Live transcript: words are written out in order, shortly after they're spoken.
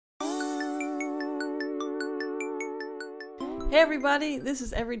Hey everybody, this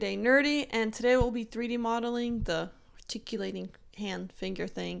is Everyday Nerdy, and today we'll be 3D modeling the articulating hand finger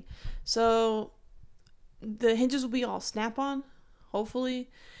thing. So the hinges will be all snap-on, hopefully,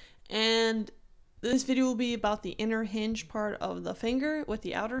 and this video will be about the inner hinge part of the finger with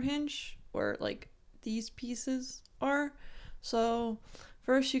the outer hinge, where like these pieces are. So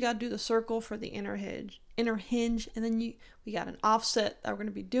first you gotta do the circle for the inner hinge, and then we got an offset that we're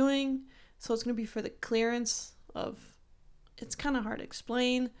gonna be doing. So it's gonna be for the clearance of. It's kind of hard to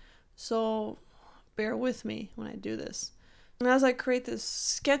explain, so bear with me when I do this. And as I create this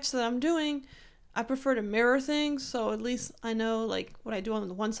sketch that I'm doing, I prefer to mirror things, so at least I know like what I do on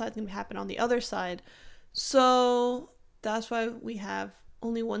the one side is going to happen on the other side. So that's why we have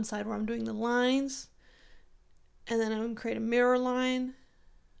only one side where I'm doing the lines, and then I'm going to create a mirror line.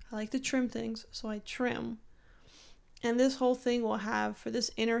 I like to trim things, so I trim. And this whole thing will have, for this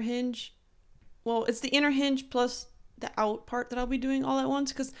inner hinge, well, it's the inner hinge plus the out part that I'll be doing all at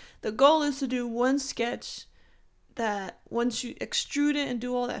once, because the goal is to do one sketch that once you extrude it and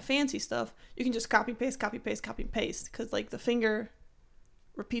do all that fancy stuff, you can just copy paste, because like the finger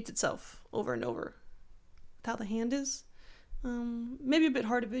repeats itself over and over. That's how the hand is. Maybe a bit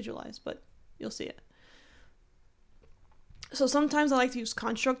hard to visualize, but you'll see it. So sometimes I like to use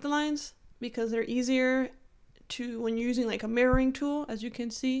construct lines because they're easier to when you're using like a mirroring tool, as you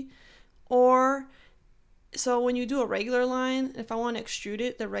can see, or so when you do a regular line, if I want to extrude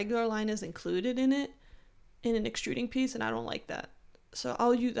it, the regular line is included in it, in an extruding piece, and I don't like that. So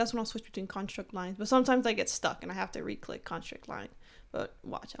that's when I'll switch between construct lines. But sometimes I get stuck and I have to re-click construct line. But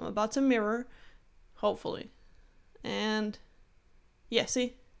watch, I'm about to mirror, hopefully. And yeah,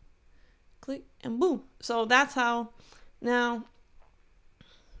 see? Click and boom. So that's how. Now,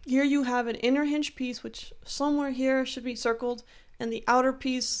 here you have an inner hinge piece, which somewhere here should be circled, and the outer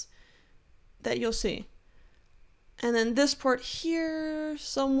piece that you'll see. And then this part here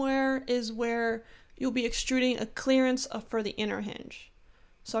somewhere is where you'll be extruding a clearance for the inner hinge.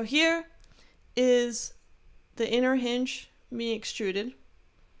 So here is the inner hinge being extruded,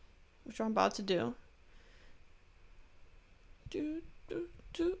 which I'm about to do. It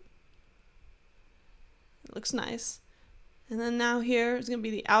looks nice. And then now here is going to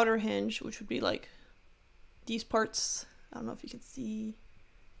be the outer hinge, which would be like these parts. I don't know if you can see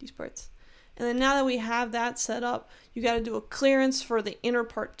these parts. And then now that we have that set up, you got to do a clearance for the inner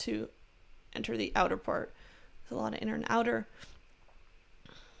part to enter the outer part. There's a lot of inner and outer.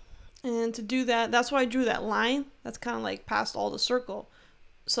 And to do that, that's why I drew that line. That's kind of like past all the circle.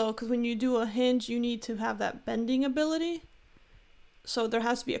 So, because when you do a hinge, you need to have that bending ability. So there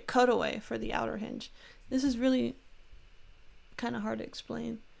has to be a cutaway for the outer hinge. This is really kind of hard to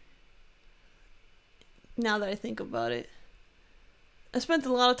explain now that I think about it. I spent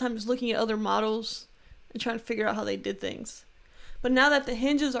a lot of time just looking at other models and trying to figure out how they did things. But now that the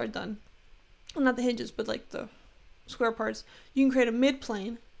hinges are done, well, not the hinges, but like the square parts, you can create a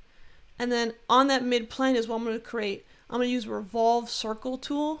mid-plane. And then on that mid-plane is what I'm going to create. I'm going to use Revolve circle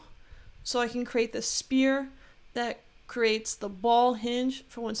tool so I can create the spear that creates the ball hinge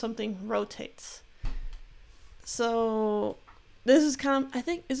for when something rotates. So this is kind of, I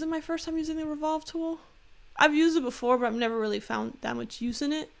think, is it my first time using the Revolve tool? I've used it before, but I've never really found that much use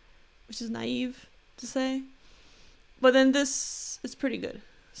in it, which is naive to say. But then this is pretty good.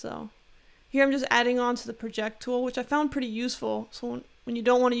 So here I'm just adding on to the project tool, which I found pretty useful. So when you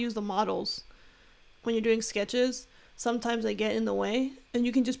don't want to use the models, when you're doing sketches, sometimes they get in the way, and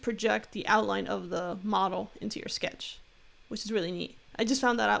you can just project the outline of the model into your sketch, which is really neat. I just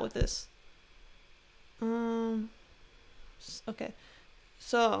found that out with this. Okay,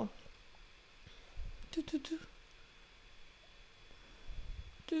 so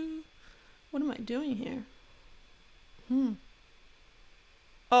what am I doing here?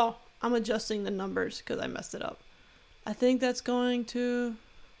 Oh, I'm adjusting the numbers because I messed it up. I think that's going to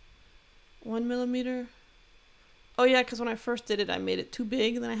 1 millimeter. Oh yeah, because when I first did it, I made it too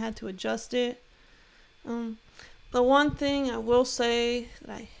big, and then I had to adjust it. The one thing I will say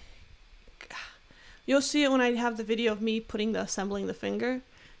that you'll see it when I have the video of me assembling the finger,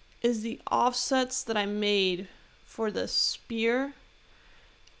 is the offsets that I made for the spear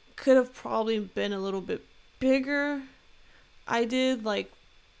could have probably been a little bit bigger. I did like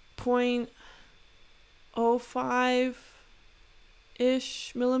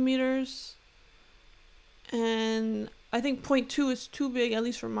 0.05-ish millimeters, and I think 0.2 is too big, at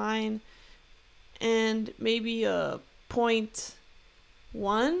least for mine, and maybe a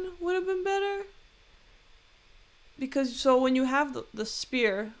 0.1 would have been better. Because so when you have the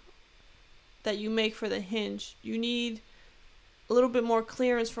spear that you make for the hinge, you need a little bit more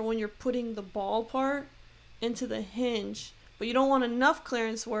clearance for when you're putting the ball part into the hinge but you don't want enough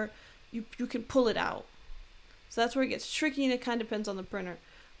clearance where you can pull it out. So that's where it gets tricky, and it kind of depends on the printer.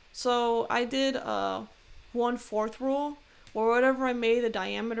 So I did a 1/4 rule, or whatever I made the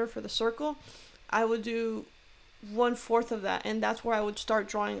diameter for the circle, I would do 1/4 of that, and that's where I would start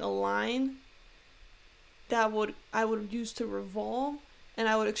drawing a line that I would use to revolve, and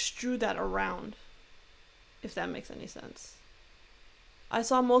I would extrude that around, if that makes any sense. I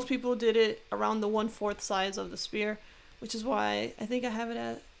saw most people did it around the 1/4 size of the spear, which is why I think I have it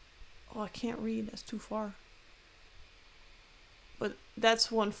at, oh, I can't read, that's too far. But that's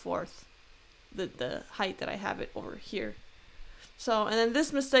 1/4, the height that I have it over here. So, and then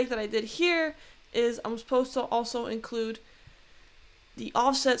this mistake that I did here is I'm supposed to also include the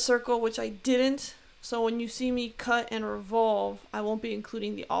offset circle, which I didn't. So when you see me cut and revolve, I won't be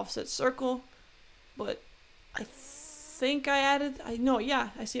including the offset circle, but I think I added,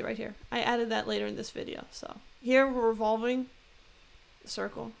 I see it right here. I added that later in this video. So here we're revolving the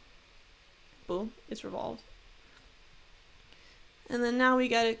circle. Boom, it's revolved. And then now we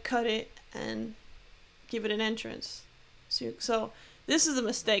gotta cut it and give it an entrance. So this is a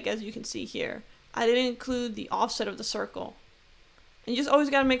mistake, as you can see here. I didn't include the offset of the circle. And you just always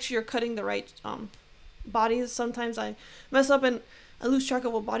gotta make sure you're cutting the right bodies. Sometimes I mess up and I lose track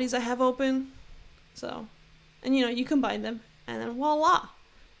of what bodies I have open. So, and you combine them, and then voila,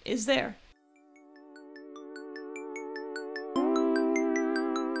 it's there.